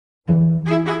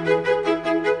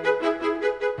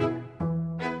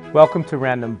Welcome to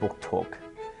Random Book Talk.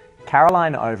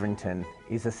 Caroline Overington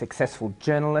is a successful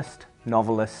journalist,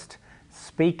 novelist,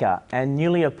 speaker and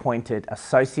newly appointed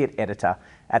Associate Editor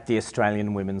at the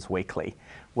Australian Women's Weekly.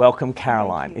 Welcome,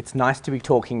 Caroline. It's nice to be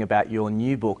talking about your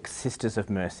new book, Sisters of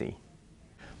Mercy.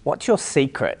 What's your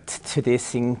secret to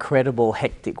this incredible,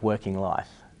 hectic working life?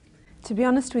 To be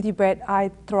honest with you, Brett, I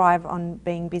thrive on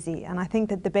being busy, and I think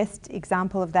that the best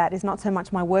example of that is not so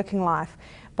much my working life,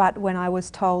 but when I was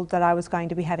told that I was going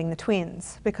to be having the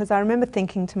twins. Because I remember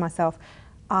thinking to myself,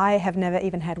 I have never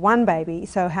even had one baby,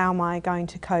 so how am I going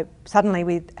to cope suddenly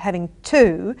with having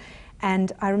two?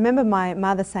 And I remember my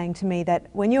mother saying to me that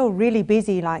when you're really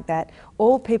busy like that,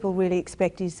 all people really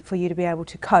expect is for you to be able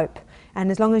to cope. And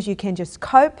as long as you can just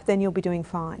cope, then you'll be doing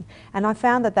fine. And I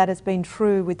found that that has been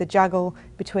true with the juggle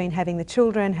between having the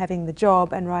children, having the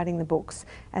job and writing the books.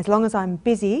 As long as I'm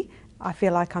busy, I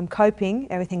feel like I'm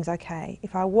coping, everything's okay.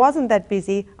 If I wasn't that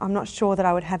busy, I'm not sure that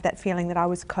I would have that feeling that I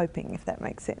was coping, if that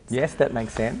makes sense. Yes, that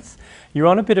makes sense. You're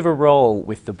on a bit of a roll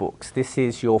with the books. This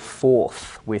is your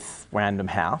fourth with Random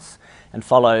House and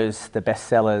follows the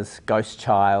bestsellers Ghost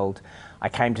Child, I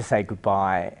Came to Say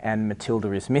Goodbye and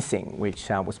Matilda is Missing, which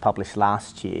was published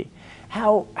last year.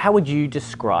 How would you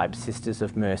describe Sisters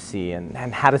of Mercy and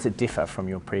how does it differ from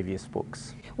your previous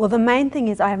books? Well, the main thing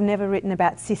is I have never written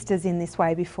about sisters in this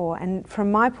way before, and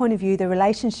from my point of view the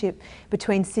relationship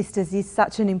between sisters is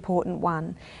such an important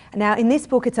one. Now in this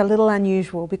book it's a little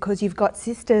unusual because you've got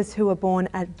sisters who are born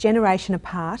a generation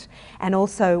apart and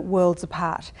also worlds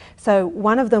apart. So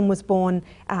one of them was born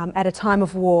at a time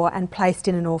of war and placed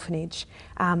in an orphanage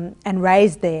and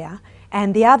raised there.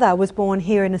 And the other was born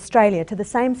here in Australia to the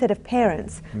same set of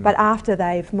parents, but after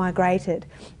they've migrated.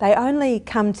 They only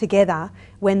come together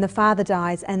when the father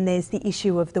dies and there's the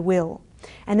issue of the will.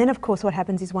 And then of course what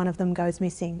happens is one of them goes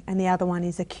missing and the other one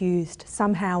is accused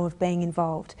somehow of being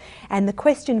involved. And the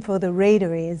question for the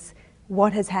reader is,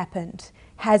 what has happened?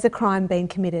 Has a crime been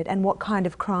committed and what kind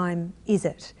of crime is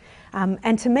it?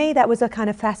 And to me that was a kind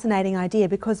of fascinating idea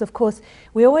because of course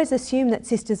we always assume that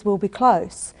sisters will be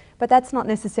close. But that's not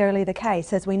necessarily the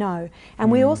case, as we know. And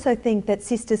we also think that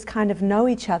sisters kind of know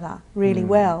each other really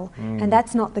well, and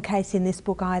that's not the case in this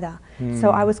book either. So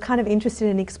I was kind of interested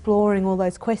in exploring all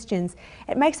those questions.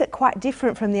 It makes it quite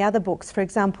different from the other books. For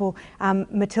example,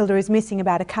 Matilda is Missing,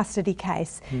 about a custody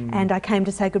case, and I Came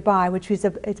to Say Goodbye, which is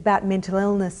it's about mental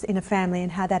illness in a family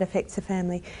and how that affects a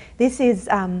family. This is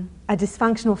a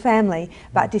dysfunctional family,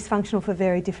 but dysfunctional for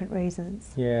very different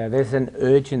reasons. Yeah, there's an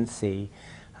urgency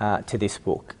to this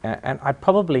book, and I'd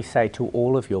probably say to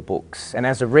all of your books, and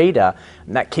as a reader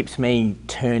that keeps me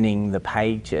turning the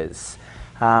pages.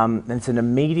 There's an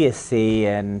immediacy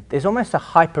and there's almost a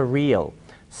hyper-real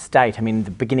state. I mean,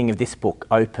 the beginning of this book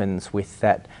opens with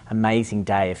that amazing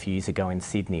day a few years ago in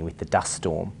Sydney with the dust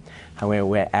storm,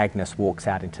 where Agnes walks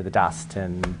out into the dust,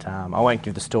 and I won't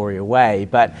give the story away,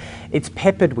 but it's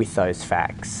peppered with those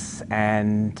facts,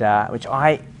 and which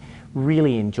I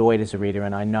really enjoyed as a reader,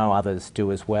 and I know others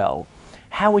do as well.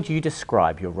 How would you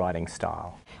describe your writing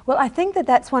style? Well, I think that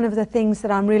that's one of the things that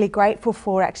I'm really grateful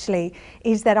for, actually,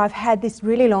 is that I've had this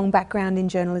really long background in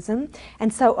journalism,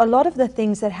 and so a lot of the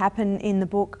things that happen in the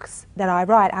books that I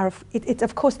write are,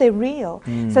 of course, they're real.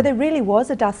 So there really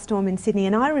was a dust storm in Sydney,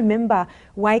 and I remember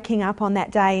waking up on that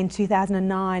day in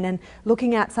 2009 and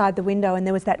looking outside the window, and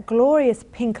there was that glorious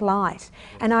pink light,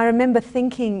 and I remember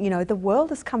thinking, you know, the world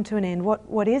has come to an end.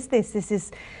 What is this? This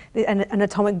is an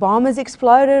atomic bomb has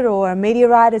exploded or a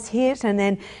meteorite has hit. And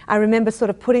then I remember sort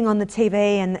of putting on the TV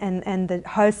and the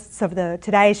hosts of the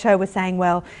Today Show were saying,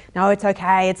 well, no, it's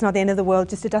okay, it's not the end of the world,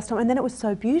 just a dust storm. And then it was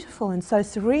so beautiful and so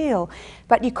surreal,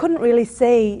 but you couldn't really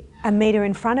see a metre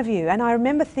in front of you. And I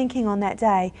remember thinking on that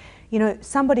day, you know,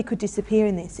 somebody could disappear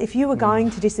in this. If you were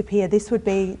going to disappear, this would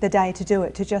be the day to do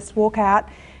it, to just walk out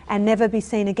and never be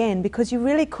seen again, because you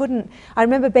really couldn't. I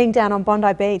remember being down on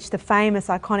Bondi Beach, the famous,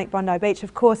 iconic Bondi Beach.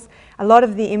 Of course, a lot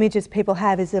of the images people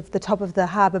have is of the top of the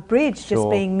harbour bridge just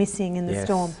being missing in the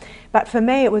storm. But for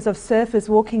me, it was of surfers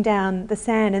walking down the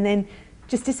sand and then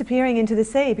just disappearing into the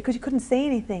sea because you couldn't see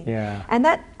anything. And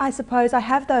that, I suppose, I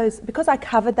have those, because I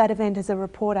covered that event as a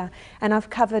reporter, and I've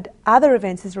covered other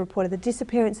events as a reporter, the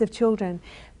disappearance of children,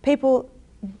 people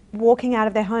walking out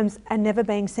of their homes and never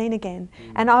being seen again.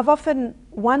 And I've often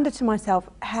wondered to myself,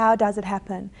 how does it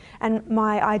happen? And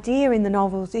my idea in the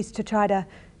novels is to try to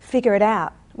figure it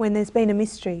out when there's been a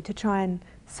mystery, to try and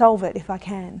solve it if I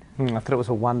can. I thought it was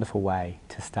a wonderful way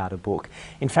to start a book.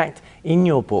 In fact, in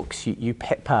your books, you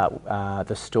pepper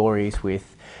the stories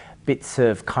with bits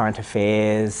of current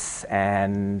affairs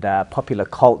and popular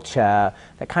culture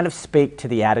that kind of speak to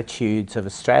the attitudes of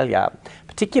Australia.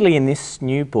 Particularly in this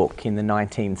new book in the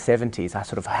 1970s, I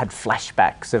sort of had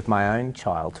flashbacks of my own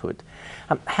childhood.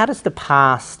 How does the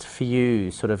past for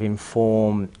you sort of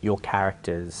inform your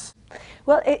characters?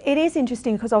 Well, it is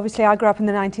interesting because obviously I grew up in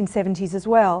the 1970s as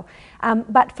well.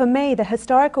 But for me, the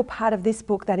historical part of this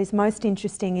book that is most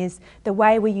interesting is the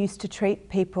way we used to treat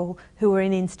people who were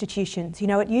in institutions. You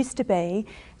know, it used to be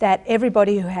that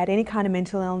everybody who had any kind of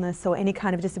mental illness or any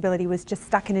kind of disability was just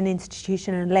stuck in an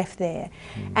institution and left there.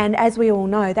 And as we all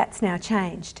know, that's now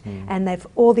changed, and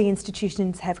all the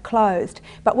institutions have closed.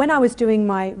 But when I was doing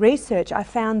my research, I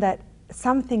found that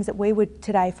some things that we would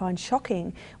today find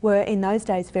shocking were in those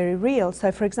days very real. So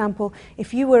for example,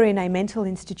 if you were in a mental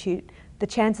institute, the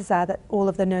chances are that all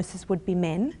of the nurses would be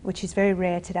men, which is very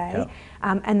rare today.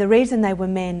 And the reason they were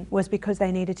men was because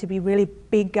they needed to be really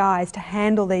big guys to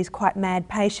handle these quite mad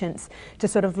patients, to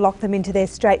sort of lock them into their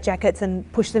straitjackets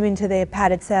and push them into their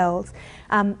padded cells.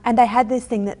 And they had this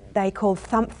thing that they called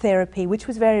thump therapy, which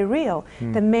was very real.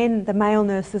 The male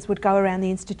nurses would go around the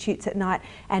institutes at night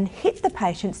and hit the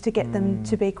patients to get them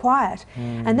to be quiet.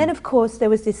 And then of course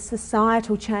there was this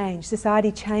societal change.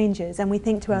 Society changes and we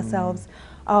think to ourselves,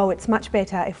 oh, it's much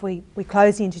better if we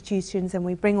close the institutions and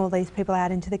we bring all these people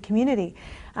out into the community.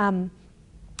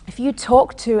 If you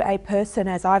talk to a person,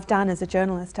 as I've done as a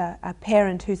journalist, a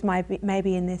parent who's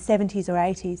maybe in their 70s or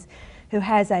 80s, who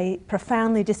has a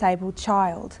profoundly disabled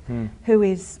child who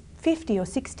is 50 or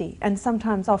 60 and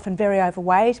sometimes often very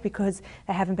overweight because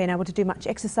they haven't been able to do much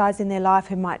exercise in their life,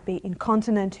 who might be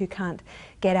incontinent, who can't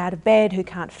get out of bed, who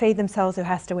can't feed themselves, who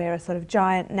has to wear a sort of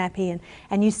giant nappy,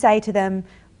 and you say to them,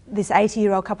 this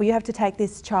 80-year-old couple, you have to take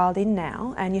this child in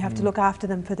now and you have to look after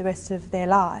them for the rest of their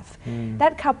life.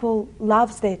 That couple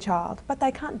loves their child, but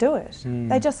they can't do it.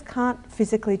 They just can't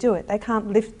physically do it. They can't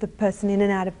lift the person in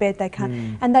and out of bed. They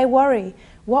can't, and they worry,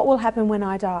 what will happen when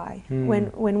I die?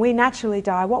 When we naturally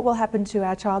die, what will happen to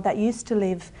our child that used to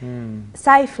live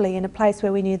safely in a place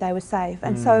where we knew they were safe?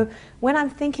 And so when I'm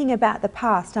thinking about the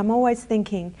past, I'm always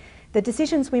thinking, the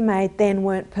decisions we made then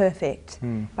weren't perfect,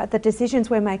 but the decisions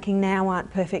we're making now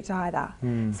aren't perfect either.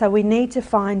 So we need to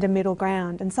find a middle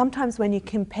ground, and sometimes when you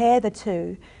compare the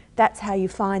two, that's how you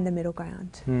find the middle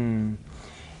ground.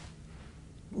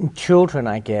 Children,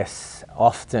 I guess,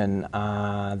 often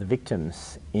are the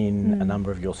victims in a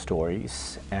number of your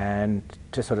stories, and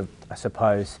to sort of, I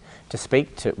suppose, to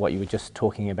speak to what you were just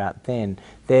talking about then,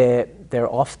 they're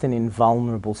often in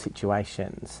vulnerable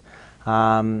situations.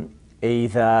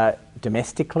 Either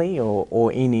domestically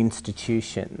or in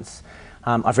institutions.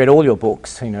 I've read all your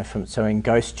books, you know, so in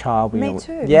Ghost Child, Me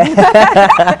too.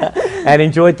 Yeah, and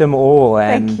enjoyed them all.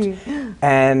 And, Thank you.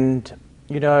 And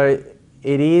you know,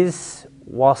 it is,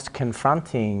 whilst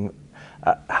confronting,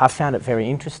 I found it very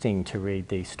interesting to read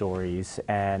these stories,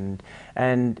 and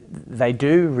they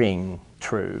do ring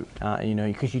true, you know,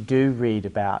 because you do read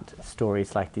about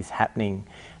stories like this happening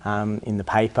in the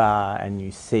paper, and you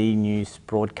see news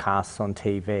broadcasts on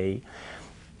TV.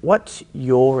 What's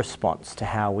your response to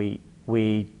how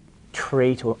we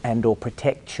treat or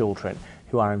protect children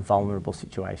who are in vulnerable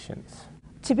situations?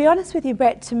 To be honest with you,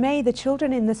 Brett, to me the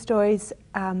children in the stories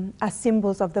are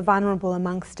symbols of the vulnerable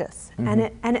amongst us, and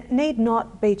it need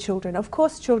not be children. Of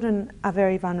course children are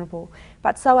very vulnerable,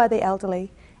 but so are the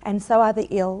elderly, and so are the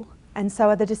ill, and so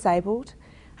are the disabled,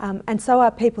 and so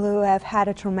are people who have had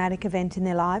a traumatic event in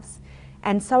their lives,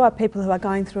 and so are people who are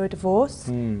going through a divorce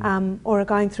or are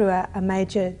going through a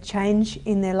major change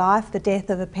in their life, the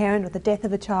death of a parent or the death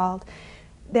of a child.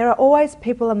 There are always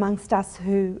people amongst us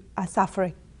who are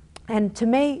suffering. And to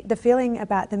me, the feeling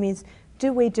about them is,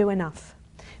 do we do enough?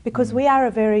 Because we are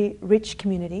a very rich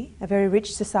community, a very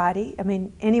rich society. I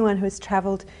mean, anyone who has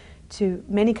travelled to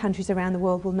many countries around the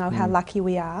world will know how lucky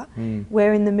we are.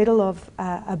 We're in the middle of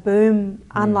a boom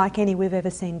unlike any we've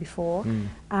ever seen before.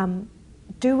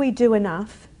 Do we do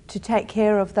enough to take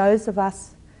care of those of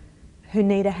us who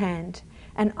need a hand?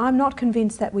 And I'm not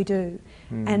convinced that we do.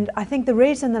 And I think the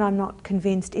reason that I'm not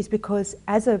convinced is because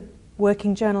as a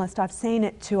working journalist, I've seen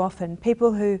it too often.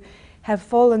 People who have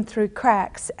fallen through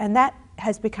cracks, and that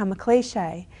has become a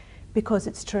cliche because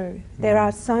it's true. There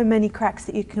are so many cracks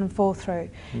that you can fall through.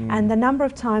 And the number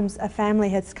of times a family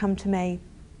has come to me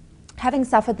having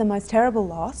suffered the most terrible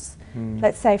loss,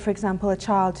 let's say for example a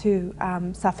child who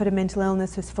suffered a mental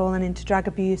illness, has fallen into drug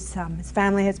abuse, his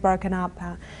family has broken up,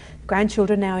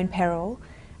 grandchildren now in peril,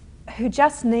 who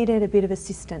just needed a bit of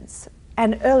assistance,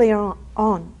 and earlier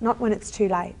on, not when it's too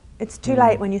late. It's too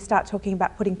late when you start talking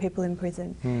about putting people in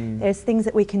prison. There's things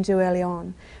that we can do early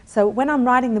on. So when I'm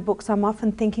writing the books, I'm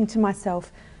often thinking to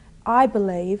myself, I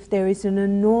believe there is an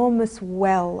enormous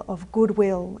well of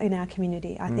goodwill in our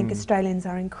community. I think Australians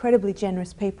are incredibly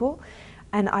generous people,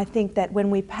 and I think that when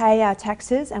we pay our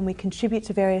taxes and we contribute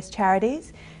to various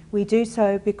charities, we do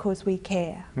so because we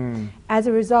care. As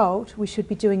a result, we should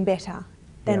be doing better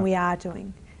than we are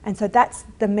doing. And so that's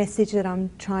the message that I'm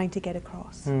trying to get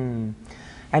across. And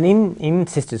in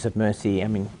Sisters of Mercy, I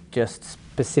mean, just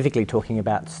specifically talking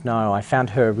about Snow, I found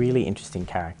her a really interesting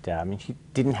character. I mean, she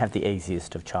didn't have the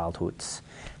easiest of childhoods.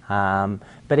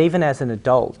 But even as an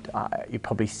adult, you'd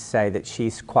probably say that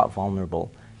she's quite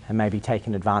vulnerable and maybe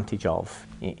taken advantage of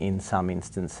in some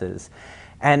instances.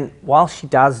 And while she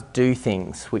does do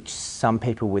things which some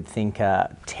people would think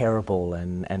are terrible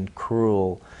and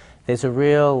cruel, there's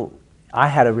I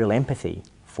had a real empathy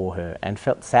for her and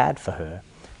felt sad for her.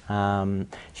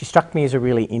 She struck me as a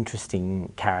really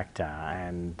interesting character.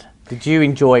 And did you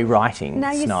enjoy writing Snow?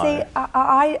 Now you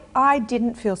see, I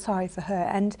didn't feel sorry for her,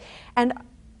 and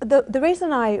the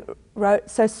reason I wrote,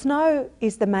 so Snow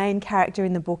is the main character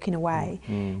in the book in a way,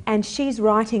 and she's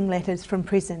writing letters from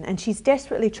prison, and she's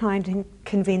desperately trying to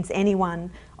convince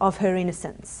anyone of her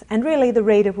innocence, and really the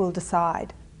reader will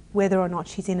decide whether or not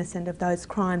she's innocent of those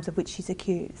crimes of which she's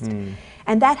accused.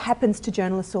 And that happens to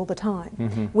journalists all the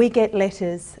time. We get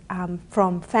letters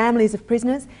from families of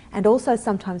prisoners, and also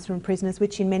sometimes from prisoners,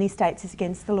 which in many states is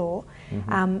against the law.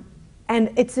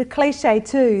 And it's a cliche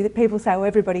too that people say, well,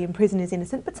 everybody in prison is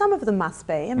innocent, but some of them must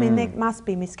be. I mean, there must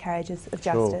be miscarriages of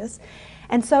justice.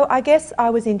 And so I guess I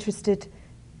was interested,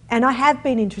 and I have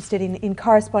been interested in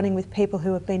corresponding with people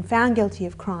who have been found guilty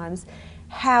of crimes,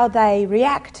 how they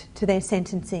react to their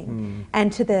sentencing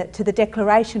and to the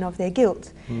declaration of their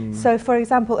guilt. So, for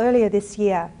example, earlier this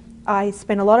year, I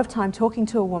spent a lot of time talking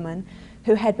to a woman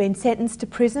who had been sentenced to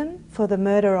prison for the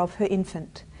murder of her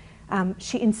infant.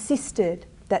 She insisted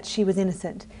that she was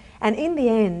innocent. And in the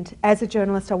end, as a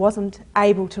journalist, I wasn't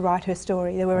able to write her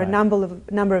story. There were a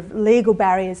number of legal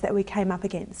barriers that we came up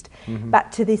against.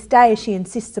 But to this day, she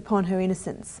insists upon her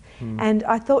innocence. And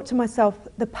I thought to myself,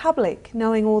 the public,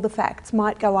 knowing all the facts,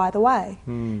 might go either way.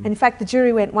 And in fact, the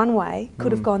jury went one way,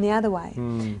 could have gone the other way.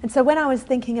 And so when I was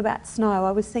thinking about Snow,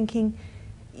 I was thinking,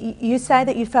 you say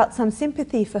that you felt some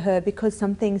sympathy for her because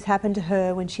some things happened to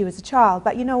her when she was a child,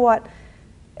 but you know what?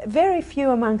 Very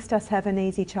few amongst us have an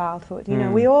easy childhood. You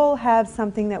know, we all have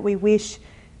something that we wish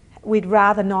we'd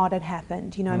rather not had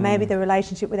happened. You know, maybe the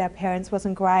relationship with our parents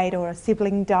wasn't great, or a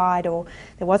sibling died, or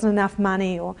there wasn't enough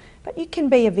money, but you can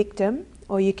be a victim,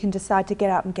 or you can decide to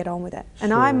get up and get on with it.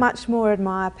 And I much more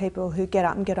admire people who get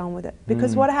up and get on with it,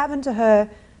 because what happened to her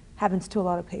happens to a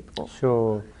lot of people.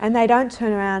 And they don't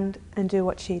turn around and do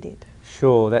what she did.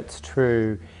 That's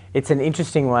true. It's an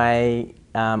interesting way,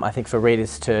 I think, for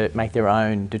readers to make their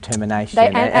own determination,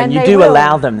 and you do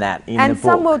allow them that in the book. And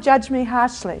some will judge me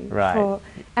harshly.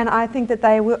 And I think that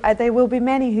there will be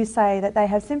many who say that they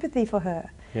have sympathy for her.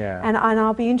 And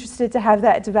I'll be interested to have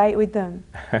that debate with them.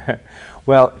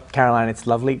 Well, Caroline, it's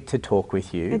lovely to talk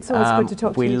with you. It's always good to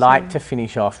talk to you. We like to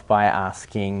finish off by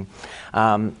asking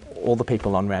all the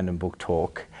people on Random Book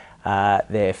Talk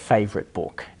their favourite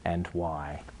book and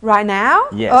why. Right now?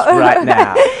 Yes, right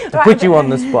now. To put you on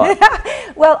the spot.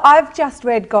 Well, I've just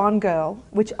read Gone Girl,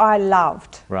 which I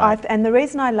loved. And the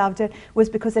reason I loved it was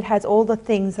because it has all the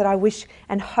things that I wish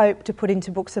and hope to put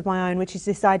into books of my own, which is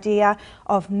this idea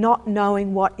of not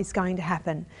knowing what is going to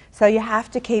happen. So you have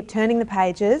to keep turning the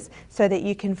pages so that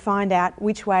you can find out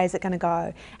which way is it going to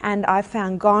go. And I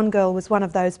found Gone Girl was one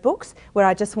of those books where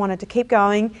I just wanted to keep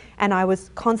going, and I was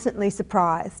constantly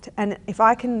surprised. And if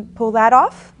I can pull that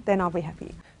off, then I'll be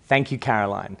happy. Thank you,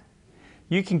 Caroline.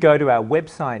 You can go to our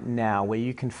website now, where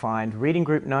you can find reading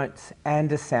group notes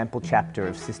and a sample chapter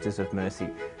of Sisters of Mercy.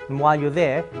 And while you're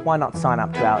there, why not sign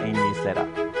up to our e-newsletter?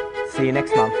 See you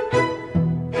next month.